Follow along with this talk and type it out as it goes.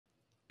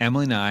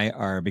Emily and I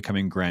are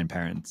becoming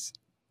grandparents,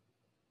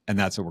 and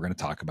that's what we're going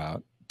to talk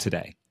about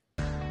today.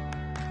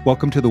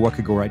 Welcome to the What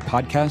Could Go Right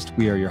podcast.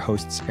 We are your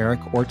hosts,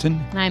 Erik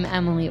Orton. And I'm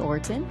Emily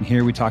Orton. And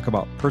here we talk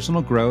about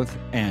personal growth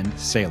and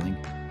sailing.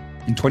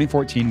 In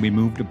 2014, we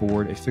moved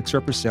aboard a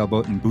fixer-upper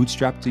sailboat and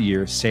bootstrapped a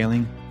year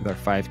sailing with our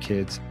 5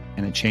 kids,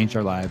 and it changed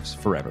our lives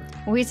forever.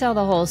 We tell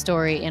the whole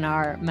story in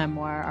our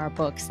memoir, our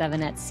book,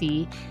 7 at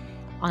Sea.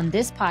 On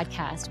this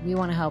podcast, we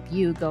want to help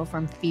you go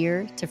from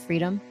fear to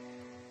freedom,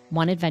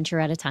 one adventure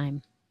at a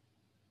time.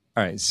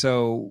 All right,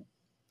 so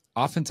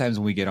oftentimes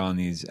when we get on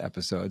these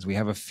episodes, we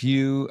have a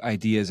few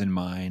ideas in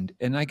mind,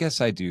 and I guess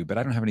I do, but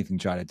I don't have anything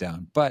jotted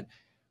down. But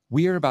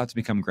we are about to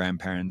become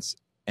grandparents,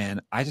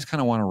 and I just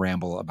kind of want to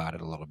ramble about it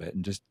a little bit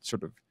and just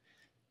sort of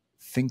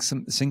think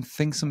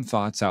some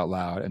thoughts out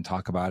loud and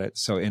talk about it.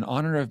 So in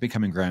honor of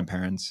becoming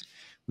grandparents,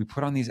 we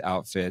put on these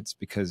outfits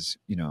because,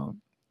 you know,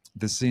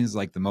 this seems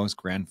like the most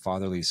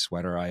grandfatherly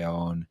sweater I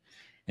own.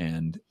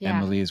 And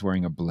Emily is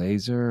wearing a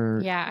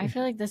blazer. Yeah, I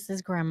feel like this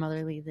is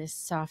grandmotherly, this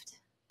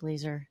soft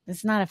blazer.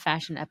 It's not a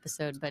fashion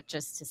episode, but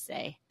just to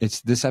say.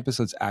 This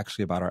episode's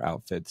actually about our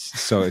outfits.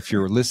 So if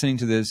you're listening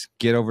to this,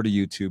 get over to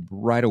YouTube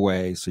right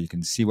away so you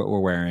can see what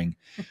we're wearing.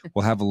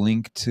 We'll have a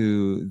link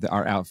to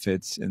our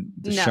outfits in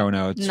the show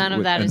notes. None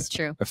of that is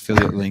true.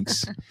 Affiliate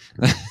links.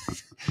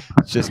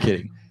 Just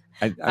kidding.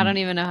 I don't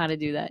even know how to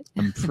do that.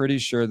 I'm pretty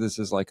sure this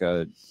is like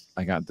I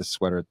got this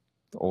sweater at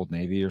the Old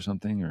Navy or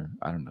something, or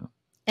I don't know.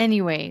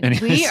 Anyway,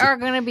 we are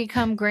going to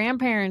become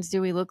grandparents.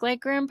 Do we look like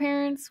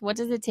grandparents? What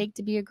does it take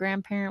to be a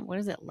grandparent? What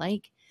is it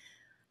like?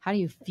 How do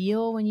you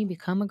feel when you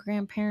become a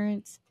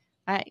grandparent?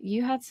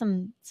 You had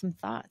some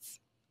thoughts.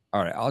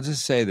 All right, I'll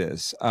just say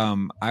this.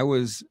 I'm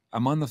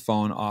on the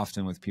phone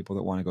often with people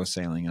that want to go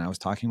sailing, and I was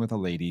talking with a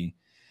lady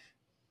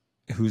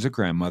who's a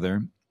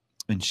grandmother,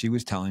 and she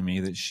was telling me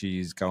that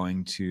she's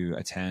going to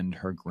attend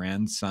her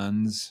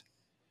grandson's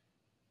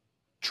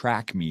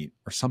track meet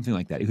or something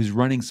like that. He was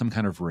running some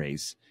kind of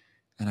race.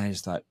 And I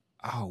just thought,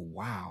 oh,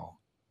 wow.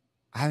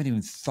 I haven't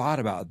even thought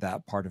about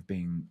that part of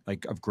being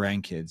of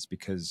grandkids,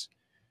 because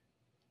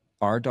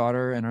our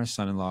daughter and our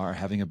son-in-law are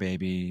having a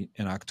baby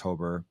in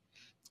October,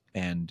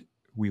 and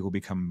we will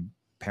become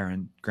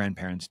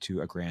grandparents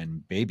to a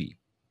grandbaby.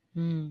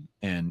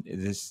 And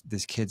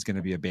this kid's going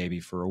to be a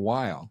baby for a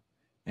while.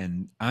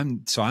 And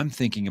I'm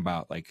thinking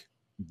about like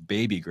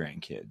baby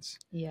grandkids.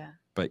 Yeah.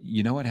 But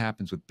you know what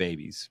happens with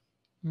babies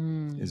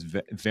is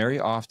very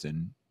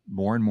often,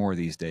 more and more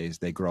these days,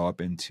 they grow up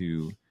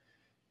into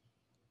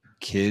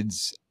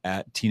kids,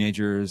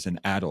 teenagers and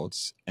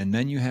adults. And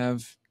then you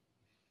have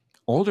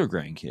older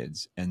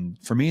grandkids. And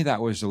for me, that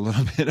was a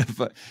little bit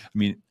of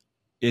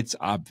it's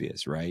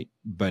obvious, right?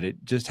 But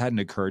it just hadn't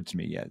occurred to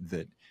me yet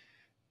that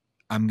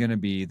I'm going to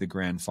be the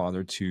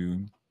grandfather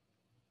to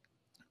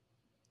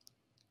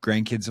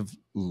grandkids of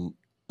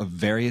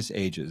various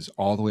ages,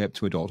 all the way up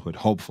to adulthood.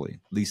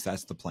 Hopefully, at least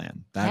that's the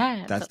plan.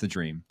 That's the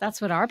dream.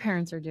 That's what our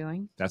parents are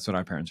doing. That's what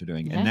our parents are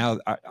doing. Yeah. And now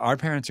our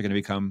parents are going to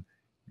become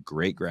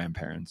great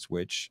grandparents,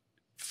 which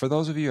for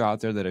those of you out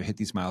there that have hit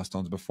these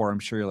milestones before, I'm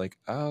sure you're like,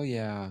 oh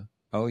yeah,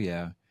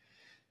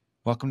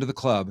 welcome to the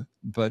club.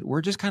 But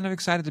we're just kind of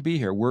excited to be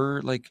here. We're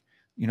like,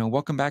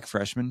 welcome back,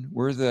 freshmen.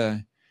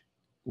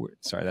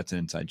 Sorry, that's an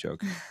inside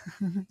joke.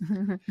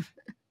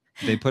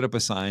 They put up a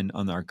sign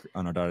on our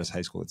daughter's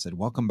high school that said,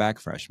 welcome back,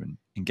 freshmen.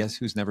 And guess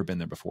who's never been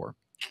there before?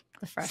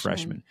 The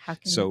freshmen.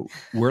 So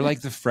we're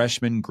like the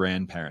freshman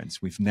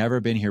grandparents. We've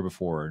never been here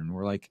before. And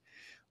we're like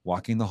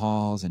walking the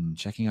halls and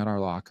checking out our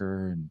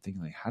locker and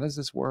thinking like, how does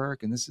this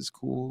work? And this is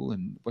cool.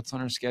 And what's on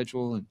our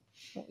schedule? And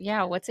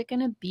yeah, what's it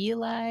going to be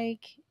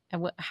like?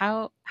 And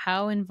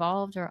how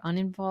involved or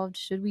uninvolved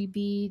should we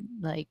be?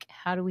 Like,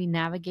 how do we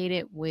navigate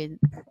it with,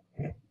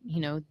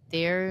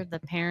 they're the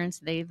parents,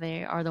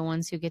 they are the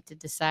ones who get to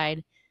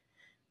decide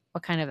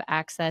what kind of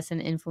access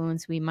and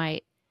influence we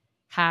might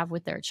have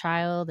with their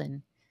child.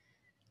 And,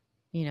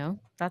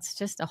 that's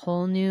just a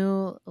whole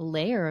new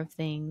layer of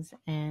things.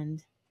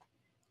 And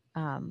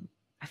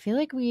I feel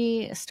like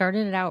we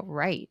started it out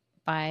right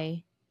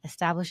by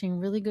establishing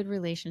really good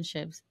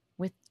relationships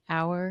with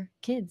our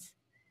kids,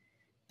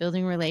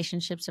 building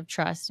relationships of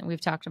trust. And we've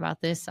talked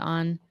about this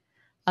on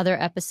other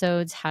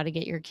episodes, how to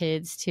get your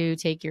kids to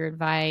take your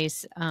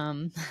advice.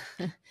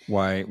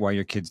 Why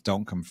your kids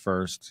don't come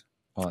first,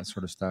 all that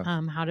sort of stuff.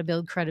 How to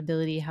build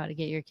credibility, how to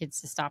get your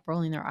kids to stop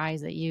rolling their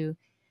eyes at you.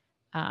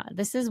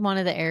 This is one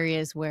of the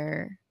areas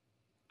where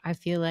I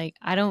feel like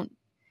I don't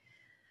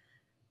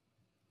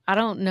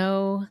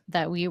know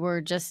that we were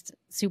just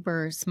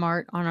super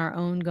smart on our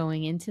own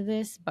going into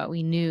this, but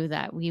we knew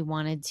that we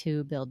wanted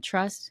to build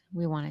trust.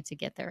 We wanted to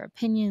get their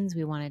opinions.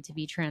 We wanted to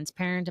be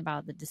transparent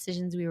about the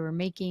decisions we were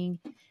making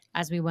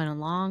as we went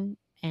along,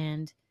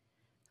 and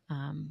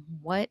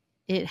what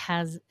it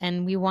has.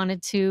 And we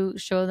wanted to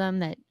show them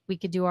that we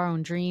could do our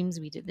own dreams.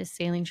 We did this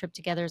sailing trip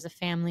together as a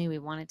family. We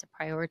wanted to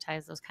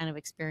prioritize those kind of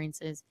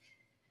experiences.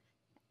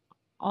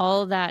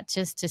 All that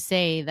just to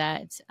say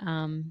that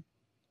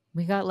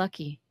we got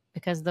lucky,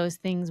 because those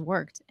things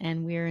worked,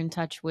 and we're in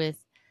touch with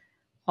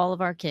all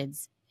of our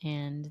kids,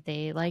 and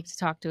they like to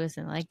talk to us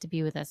and like to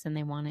be with us and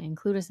they want to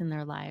include us in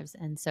their lives.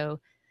 And so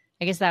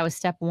I guess that was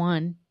step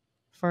one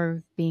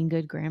for being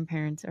good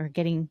grandparents, or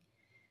getting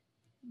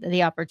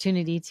the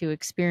opportunity to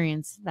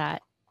experience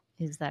that,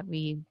 is that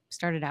we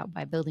started out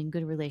by building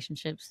good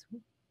relationships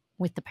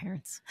with the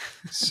parents.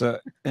 So,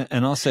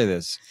 and I'll say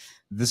this.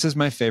 This is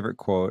my favorite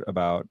quote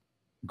about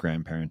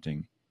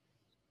grandparenting.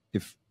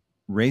 If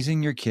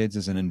raising your kids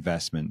is an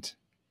investment,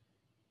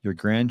 your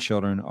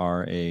grandchildren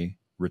are a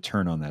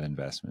return on that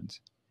investment.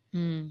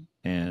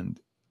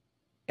 And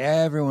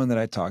everyone that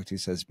I talk to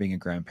says being a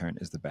grandparent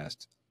is the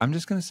best. I'm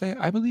just going to say,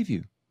 I believe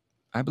you.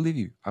 I believe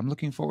you. I'm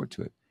looking forward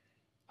to it.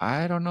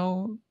 I don't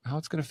know how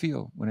it's going to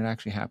feel when it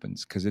actually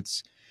happens,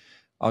 because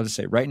I'll just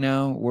say right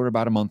now, we're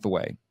about a month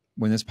away.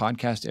 When this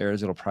podcast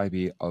airs, it'll probably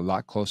be a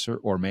lot closer,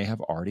 or may have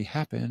already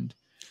happened.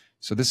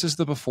 So this is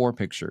the before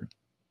picture.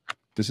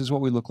 This is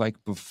what we look like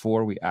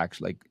before we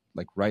actually,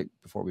 like right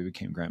before we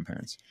became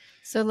grandparents.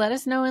 So let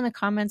us know in the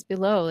comments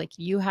below, like,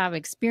 you have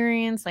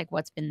experience, like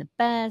what's been the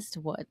best,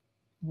 what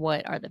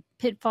are the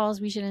pitfalls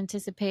we should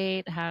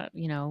anticipate, how,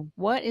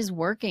 what is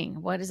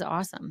working, what is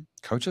awesome.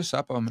 Coach us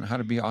up on how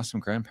to be awesome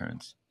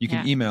grandparents. You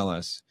can email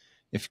us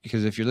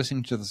because if you're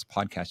listening to this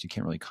podcast, you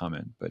can't really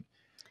comment, but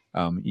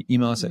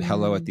email us at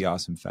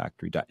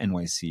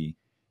hello@theawesomefactory.nyc,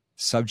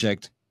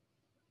 subject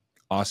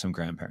awesome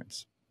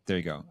grandparents. There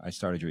you go. I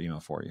started your email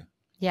for you.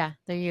 Yeah,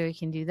 there you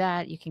can do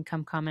that. You can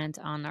come comment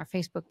on our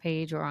Facebook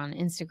page or on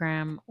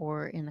Instagram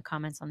or in the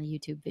comments on the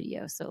YouTube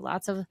video. So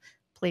lots of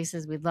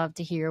places. We'd love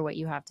to hear what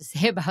you have to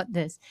say about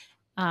this.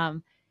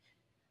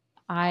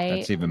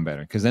 That's even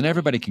better, because then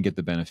everybody can get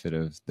the benefit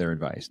of their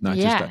advice. Not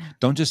just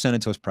don't just send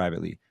it to us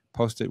privately.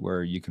 Post it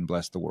where you can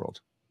bless the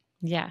world.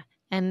 Yeah.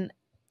 And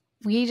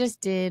we just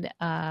did,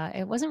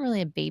 it wasn't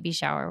really a baby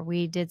shower.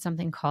 We did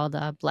something called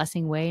a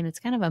Blessing Way, and it's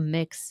kind of a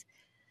mix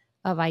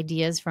of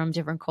ideas from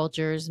different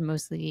cultures,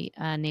 mostly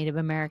Native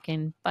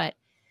American. But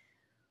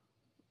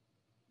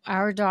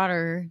our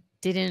daughter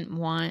didn't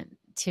want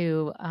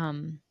to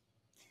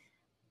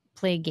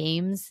play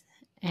games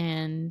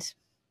and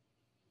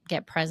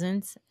get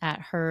presents at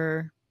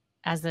her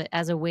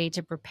as a way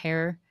to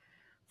prepare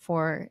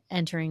for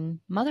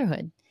entering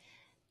motherhood.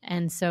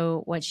 And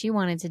so what she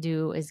wanted to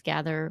do is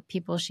gather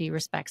people she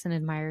respects and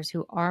admires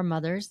who are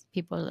mothers,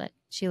 people that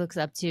she looks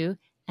up to,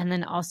 and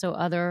then also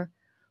other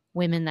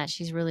women that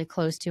she's really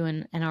close to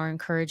and are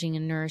encouraging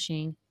and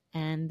nourishing,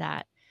 and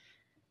that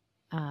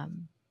are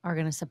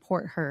going to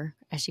support her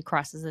as she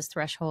crosses this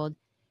threshold.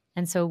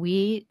 And so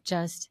we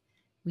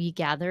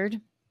gathered,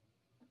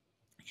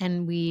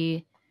 and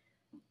we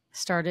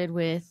started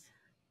with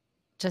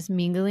just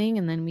mingling,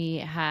 and then we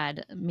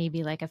had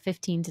maybe like a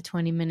 15 to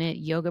 20 minute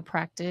yoga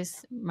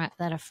practice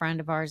that a friend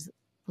of ours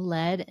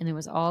led, and it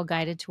was all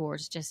guided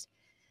towards just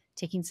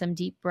taking some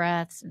deep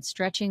breaths and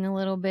stretching a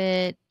little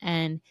bit,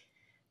 and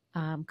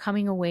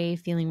coming away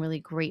feeling really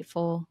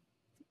grateful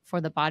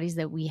for the bodies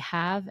that we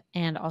have,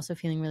 and also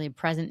feeling really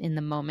present in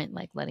the moment,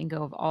 like letting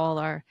go of all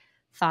our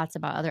thoughts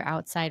about other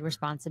outside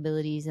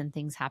responsibilities and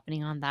things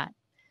happening on that,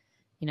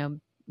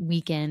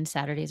 weekend.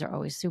 Saturdays are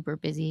always super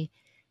busy.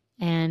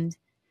 And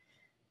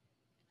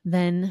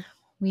then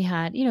we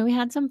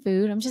had some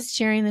food. I'm just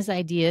sharing these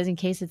ideas in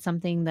case it's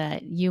something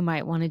that you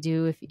might want to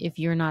do. If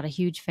you're not a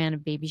huge fan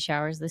of baby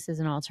showers, this is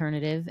an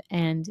alternative.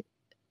 And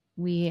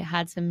we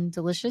had some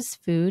delicious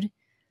food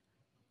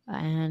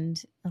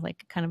and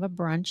like kind of a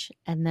brunch.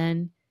 And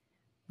then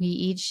we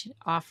each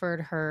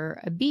offered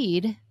her a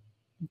bead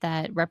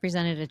that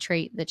represented a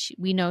trait that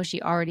we know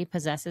she already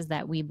possesses,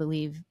 that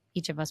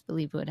each of us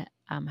believe would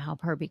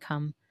help her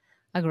become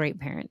a great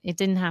parent. It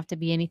didn't have to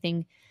be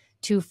anything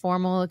too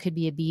formal. It could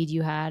be a bead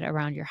you had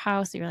around your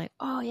house. You're like,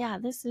 oh yeah,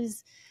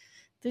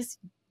 this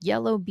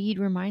yellow bead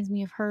reminds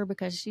me of her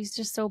because she's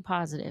just so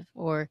positive.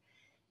 Or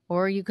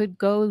you could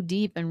go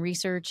deep and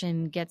research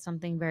and get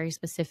something very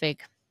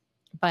specific,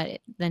 but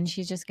then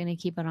she's just going to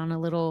keep it on a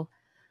little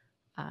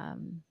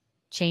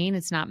chain.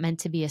 It's not meant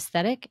to be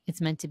aesthetic.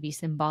 It's meant to be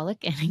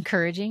symbolic and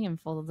encouraging and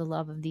full of the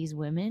love of these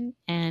women.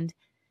 And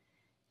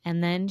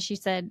then she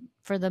said,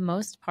 for the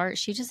most part,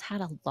 she just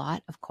had a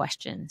lot of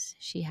questions.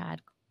 She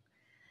had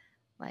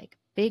like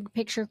big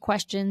picture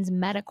questions,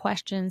 meta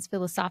questions,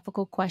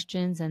 philosophical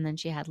questions. And then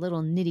she had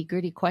little nitty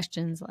gritty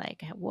questions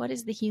like, what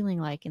is the healing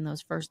like in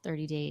those first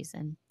 30 days?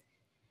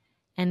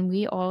 And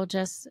we all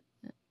just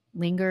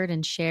lingered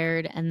and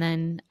shared. And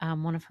then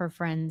one of her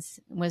friends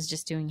was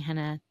just doing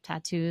henna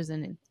tattoos,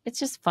 and it's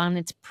just fun.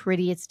 It's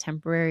pretty. It's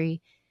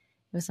temporary.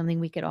 It was something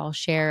we could all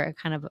share, a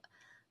kind of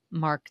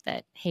mark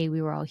that, hey,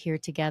 we were all here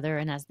together.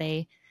 And as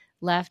they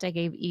left, I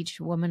gave each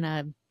woman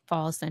a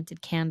fall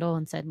scented candle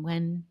and said,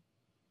 when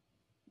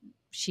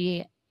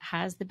she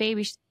has the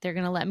baby, they're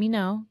going to let me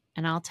know,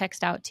 and I'll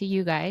text out to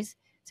you guys,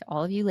 to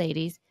all of you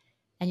ladies,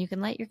 and you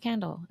can light your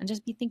candle and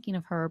just be thinking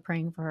of her,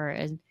 praying for her,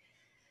 and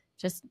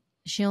just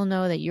she'll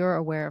know that you're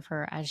aware of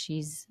her as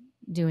she's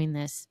doing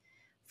this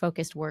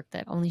focused work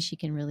that only she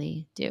can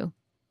really do,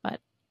 but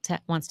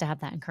wants to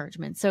have that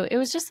encouragement. So it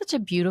was just such a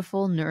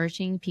beautiful,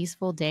 nourishing,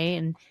 peaceful day.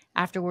 And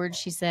afterwards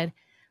she said,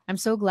 I'm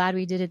so glad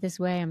we did it this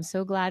way. I'm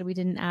so glad we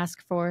didn't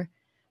ask for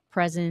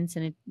presents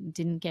and it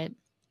didn't get,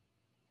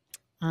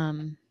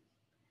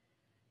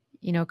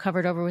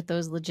 covered over with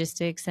those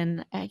logistics.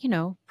 And,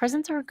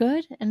 presents are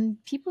good and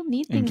people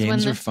need And things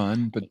games are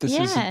fun, but this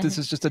yeah.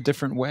 is just a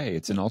different way.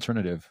 It's an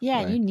alternative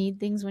Yeah, way. you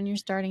need things when you're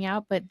starting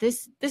out, but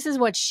this is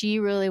what she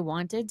really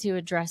wanted to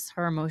address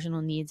her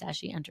emotional needs as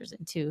she enters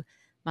into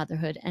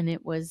motherhood, and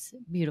it was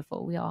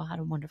beautiful. We all had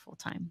a wonderful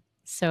time.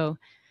 So,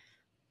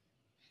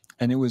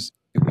 and it was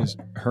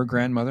her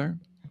grandmother.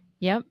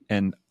 Yep.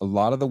 And a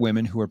lot of the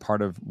women who were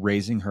part of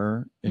raising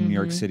her in New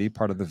York City,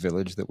 part of the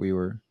village that we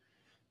were,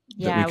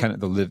 yeah,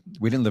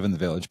 we didn't live in the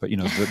village, but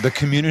the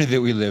community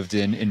that we lived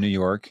in New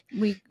York.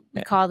 We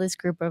call this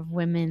group of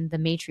women the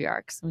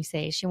matriarchs. We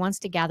say she wants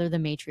to gather the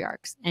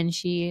matriarchs, and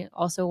she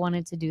also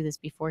wanted to do this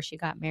before she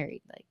got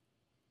married. Like,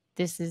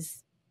 this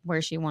is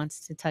where she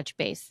wants to touch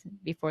base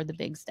before the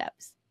big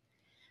steps.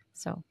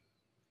 So,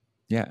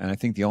 yeah, and I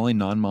think the only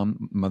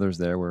non-mom mothers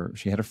there were,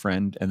 she had a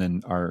friend, and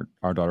then our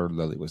daughter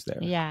Lily was there.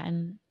 Yeah,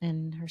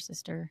 and her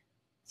sister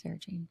Sarah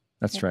Jane.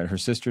 That's right, her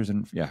sisters,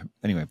 and yeah.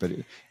 Anyway, but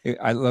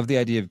I love the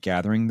idea of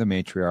gathering the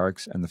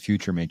matriarchs and the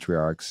future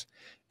matriarchs,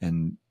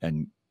 and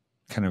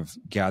kind of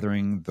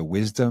gathering the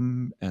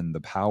wisdom and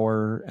the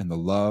power and the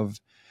love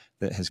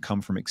that has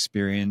come from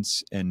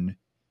experience and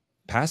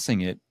passing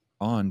it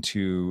on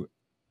to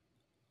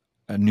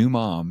a new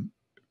mom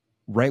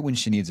right when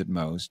she needs it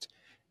most,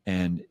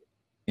 and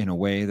in a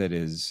way that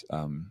is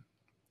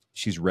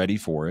she's ready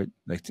for it.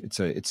 Like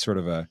it's sort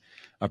of a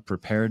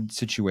prepared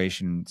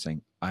situation,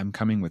 saying, I'm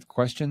coming with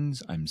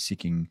questions, I'm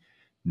seeking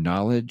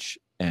knowledge,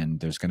 and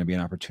there's going to be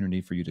an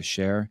opportunity for you to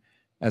share,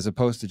 as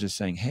opposed to just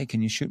saying, hey,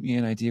 can you shoot me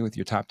an idea with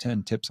your top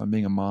 10 tips on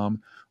being a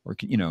mom? Or,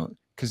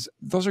 because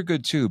those are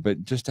good too,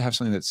 but just to have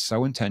something that's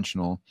so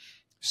intentional,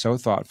 so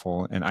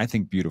thoughtful, and I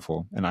think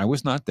beautiful. And I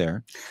was not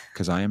there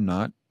because I am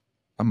not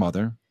a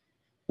mother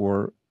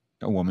or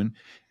a woman.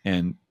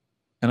 And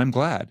I'm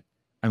glad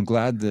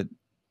that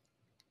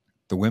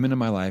the women in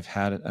my life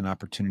had an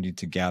opportunity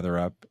to gather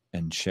up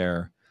and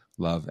share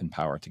love and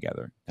power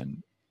together.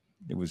 And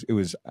it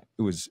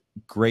was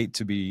great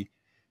to be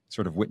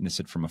sort of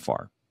witness it from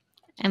afar.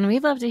 And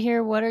we'd love to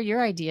hear, what are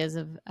your ideas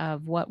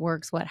of what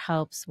works, what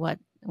helps,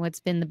 what's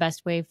been the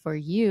best way for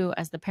you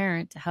as the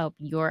parent to help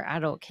your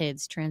adult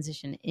kids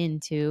transition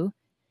into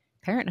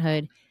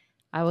parenthood.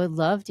 I would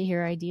love to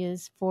hear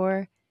ideas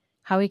for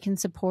how we can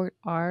support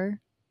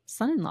our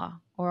son-in-law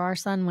or our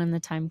son when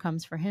the time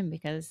comes for him,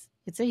 because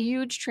it's a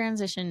huge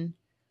transition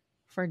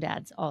for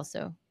dads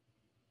also.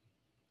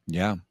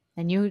 Yeah.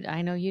 And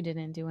I know you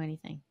didn't do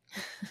anything.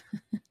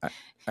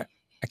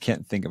 I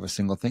can't think of a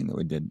single thing that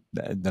we did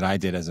that I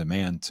did as a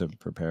man to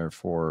prepare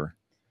for,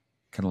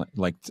 kind of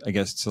like I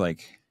guess, to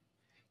like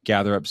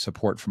gather up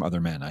support from other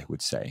men, I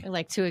would say.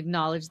 Like to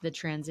acknowledge the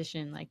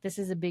transition. Like, this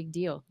is a big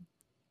deal.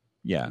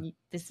 Yeah.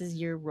 This is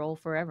your role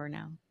forever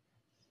now.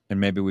 And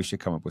maybe we should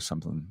come up with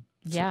something.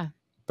 Yeah.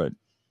 But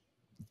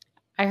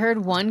I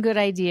heard one good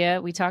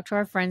idea. We talked to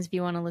our friends. If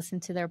you want to listen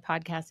to their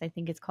podcast, I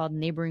think it's called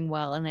Neighboring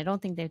Well. And I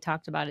don't think they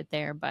talked about it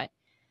there, but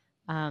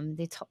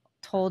they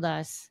told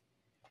us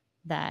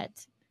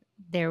that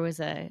there was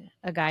a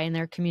guy in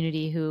their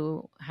community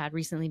who had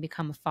recently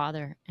become a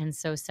father. And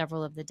so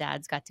several of the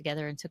dads got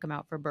together and took him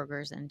out for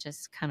burgers and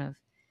just kind of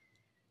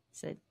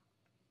said,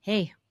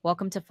 hey,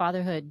 welcome to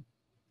fatherhood.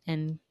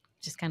 And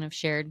just kind of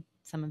shared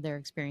some of their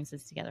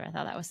experiences together. I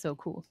thought that was so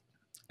cool.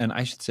 And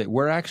I should say,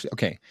 we're actually,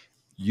 okay,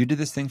 you did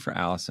this thing for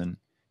Allison,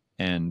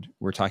 and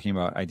we're talking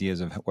about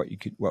ideas of what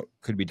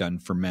could be done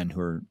for men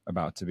who are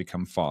about to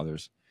become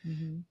fathers.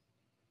 Mm-hmm.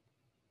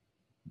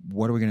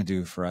 What are we going to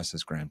do for us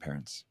as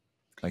grandparents?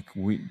 Like,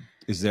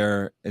 is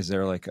there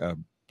like a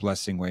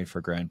blessing way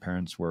for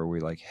grandparents where we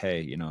like,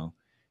 hey,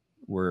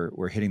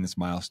 we're hitting this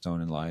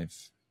milestone in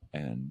life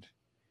and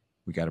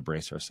we got to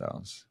brace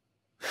ourselves.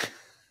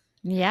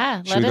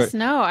 Yeah, let us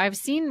know. I've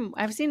seen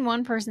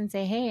one person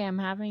say, hey, I'm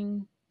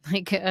having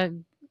like a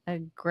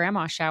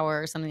grandma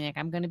shower or something, like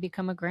I'm going to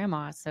become a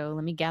grandma, so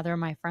let me gather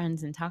my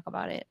friends and talk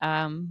about it.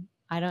 I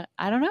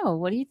don't know.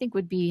 What do you think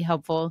would be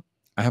helpful?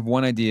 I have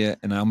one idea,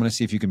 and I'm going to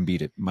see if you can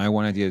beat it. My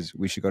one idea is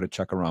we should go to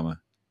Chuckarama.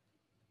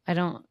 I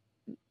don't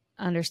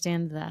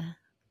understand that.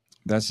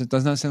 Doesn't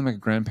that sound like a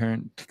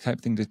grandparent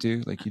type thing to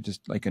do? Like you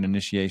just like an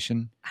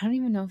initiation? I don't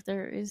even know if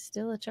there is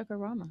still a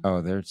Chuckarama.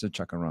 Oh, there's a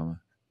Chuckarama.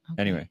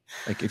 Okay. Anyway,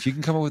 like if you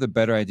can come up with a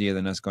better idea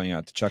than us going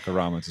out to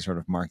Chuckarama to sort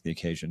of mark the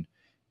occasion,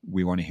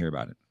 we want to hear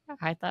about it.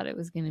 I thought it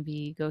was going to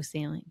be go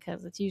sailing,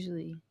 because it's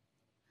usually...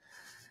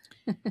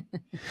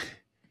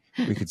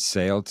 We could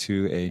sail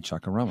to a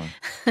Chuckarama.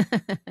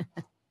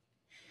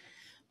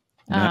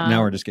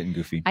 Now we're just getting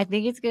goofy. I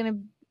think it's going to...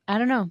 I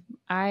don't know.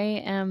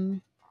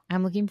 I'm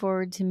looking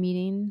forward to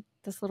meeting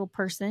this little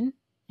person,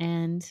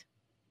 and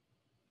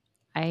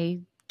I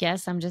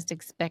guess I'm just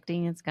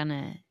expecting it's going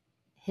to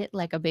hit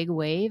like a big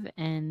wave,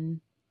 and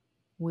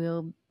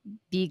we'll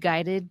be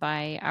guided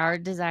by our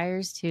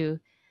desires to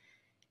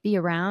be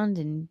around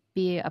and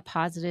be a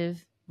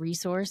positive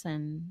resource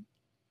and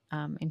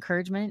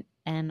encouragement,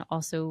 and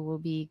also will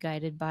be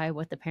guided by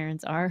what the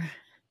parents are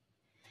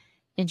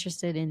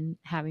interested in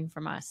having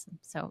from us.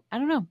 So I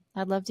don't know.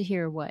 I'd love to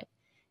hear what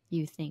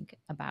you think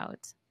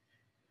about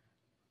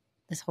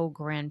this whole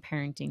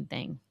grandparenting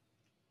thing.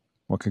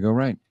 What could go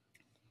right?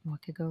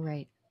 What could go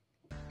right?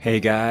 Hey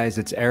guys,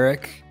 it's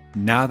Eric.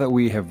 Now that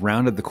we have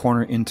rounded the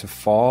corner into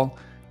fall,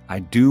 I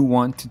do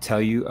want to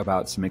tell you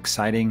about some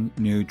exciting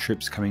new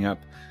trips coming up.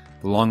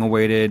 The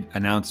long-awaited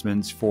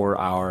announcements for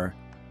our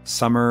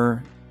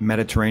summer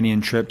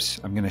Mediterranean trips.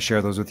 I'm going to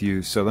share those with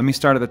you. So let me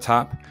start at the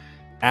top.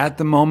 At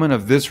the moment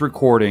of this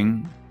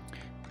recording,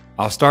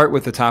 I'll start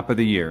with the top of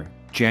the year.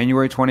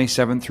 January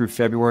 27th through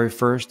February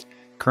 1st,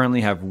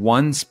 currently have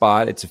one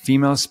spot. It's a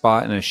female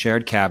spot in a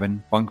shared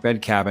cabin, bunk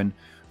bed cabin,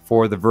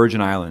 for the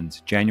Virgin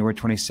Islands, January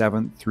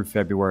 27th through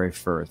February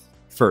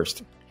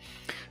 1st.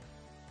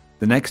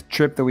 The next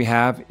trip that we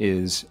have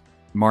is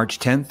March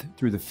 10th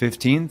through the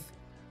 15th,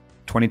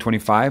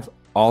 2025,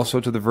 also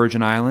to the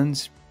Virgin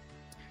Islands.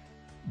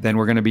 Then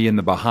we're going to be in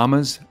the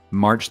Bahamas,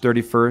 March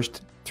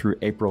 31st through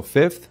April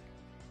 5th.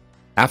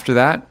 After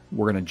that,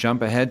 we're going to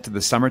jump ahead to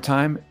the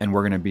summertime, and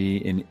we're going to be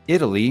in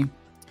Italy,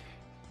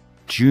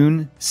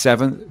 June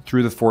 7th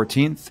through the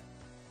 14th.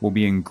 We'll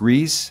be in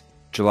Greece,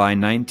 July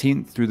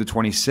 19th through the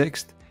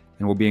 26th,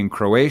 and we'll be in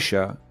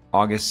Croatia,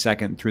 August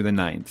 2nd through the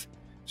 9th.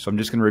 So I'm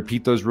just going to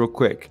repeat those real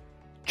quick.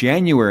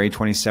 January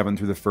 27th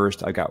through the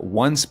 1st, I got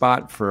one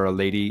spot for a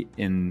lady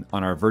on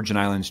our Virgin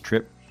Islands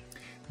trip.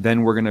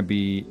 Then we're going to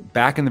be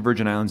back in the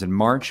Virgin Islands in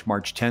March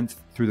 10th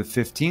through the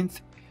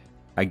 15th.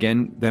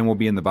 Again, then we'll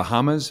be in the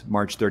Bahamas,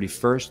 March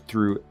 31st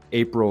through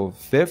April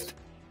 5th.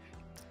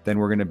 Then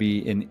we're going to be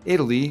in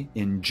Italy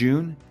in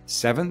June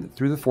 7th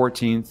through the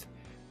 14th.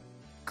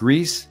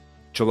 Greece,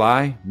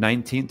 July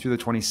 19th through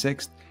the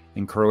 26th,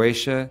 and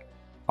Croatia,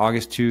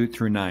 August 2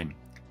 through 9.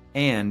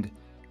 And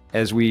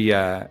as we,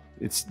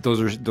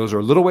 those are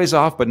a little ways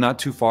off, but not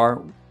too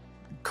far.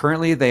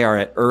 Currently, they are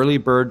at early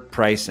bird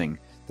pricing.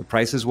 The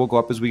prices will go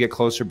up as we get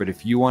closer, but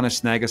if you want to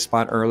snag a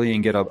spot early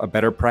and get a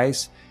better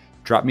price,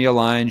 drop me a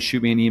line,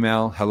 shoot me an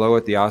email,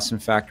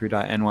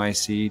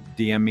 hello@theawesomefactory.nyc,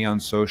 DM me on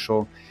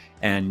social,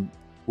 and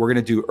we're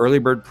going to do early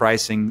bird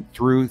pricing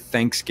through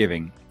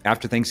Thanksgiving.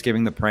 After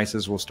Thanksgiving, the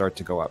prices will start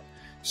to go up.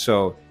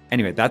 So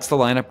anyway, that's the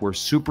lineup. We're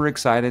super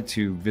excited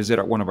to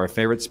visit one of our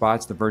favorite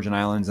spots, the Virgin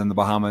Islands and the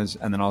Bahamas,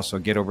 and then also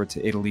get over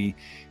to Italy,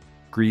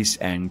 Greece,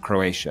 and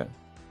Croatia.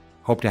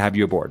 Hope to have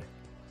you aboard.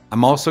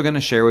 I'm also going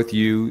to share with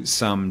you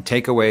some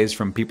takeaways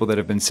from people that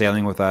have been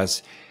sailing with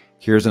us.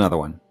 Here's another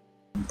one.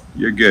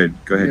 You're good.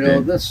 Go ahead. You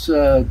know, this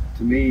to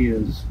me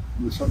was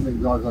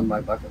something that was on my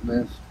bucket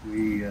list.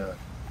 We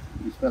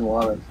spent a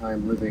lot of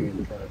time living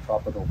in kind of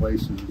tropical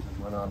places and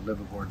went on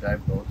live aboard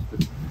dive boats,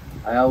 but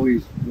I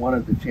always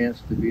wanted the chance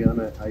to be on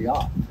a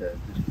yacht, to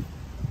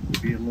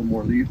just be a little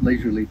more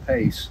leisurely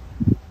pace.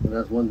 And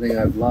that's one thing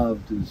I've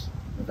loved is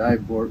a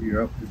dive boat.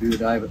 You're up to do a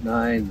dive at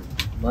 9, and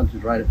lunch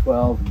is right at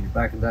 12, and you're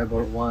back in dive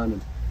boat at 1,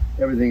 and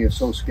everything is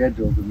so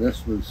scheduled. And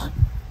this was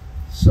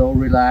so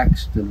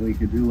relaxed, and we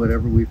could do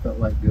whatever we felt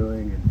like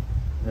doing.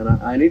 And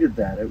I needed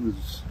that.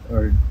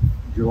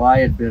 July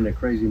had been a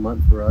crazy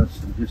month for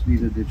us, and just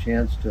needed a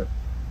chance to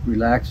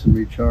relax and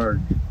recharge.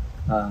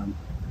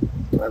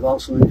 I've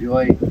also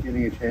enjoyed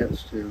getting a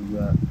chance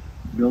to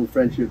build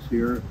friendships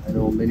here. I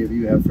know many of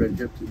you have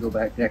friendships that go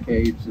back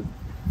decades,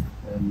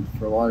 and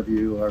for a lot of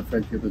you, our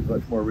friendship is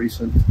much more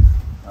recent.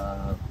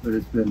 But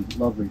it's been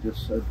lovely,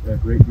 just a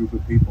great group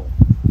of people.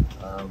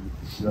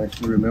 I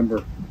still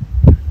remember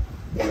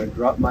when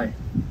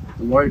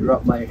Lori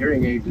dropped my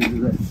hearing aids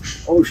into the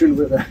ocean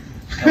with a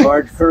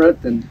large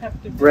current, and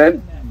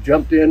Brent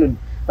jumped in and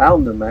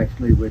found them,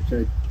 actually, which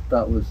I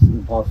thought was an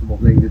impossible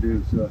thing to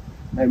do. So,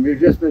 and there's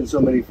just been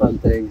so many fun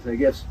things. I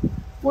guess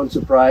one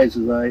surprise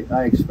is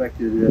I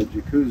expected a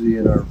jacuzzi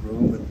in our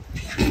room,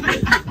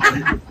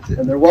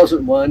 and there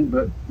wasn't one,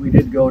 but we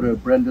did go to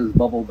Brenda's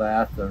bubble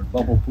bath or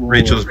bubble pool.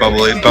 Rachel's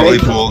bubbly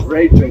pool.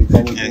 Rachel's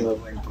bubble pool.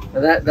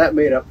 And that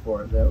made up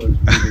for it. That was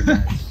really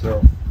nice.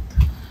 So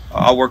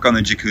I'll work on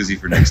the jacuzzi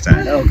for next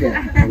time.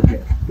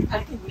 Okay.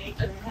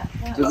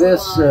 So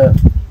this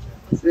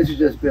has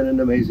just been an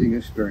amazing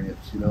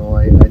experience. You know,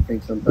 I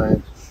think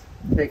sometimes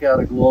take out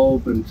a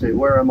globe and say,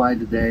 where am I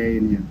today?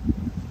 And you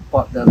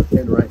pop down a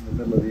pin right in the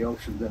middle of the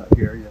ocean out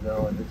here, you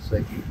know, and it's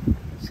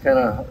kind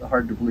of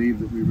hard to believe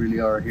that we really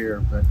are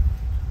here. But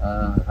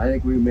I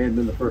think we may have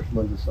been the first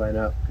one to sign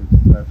up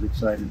because I was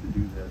excited to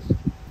do this.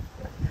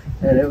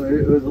 And it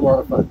was a lot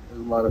of fun. It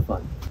was a lot of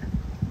fun.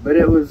 But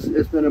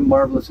it's been a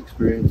marvelous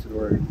experience, and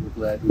we're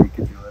glad we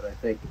can do it. I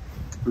think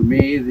for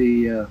me,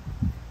 the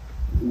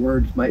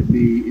words might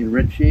be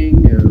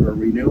enriching or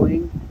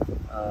renewing.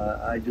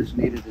 I just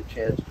needed a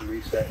chance to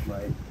reset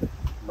my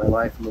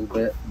life a little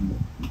bit and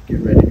get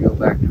ready to go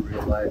back to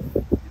real life,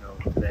 you know,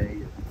 today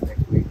and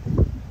next week.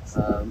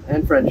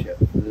 And friendship.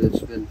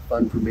 It's been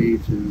fun for me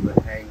to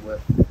hang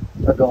with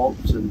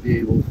adults and be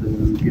able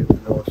to get to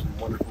know some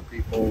wonderful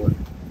people, and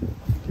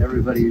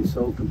everybody is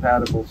so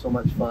compatible, so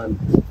much fun.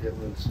 It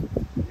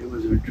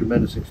was a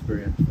tremendous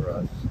experience for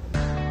us.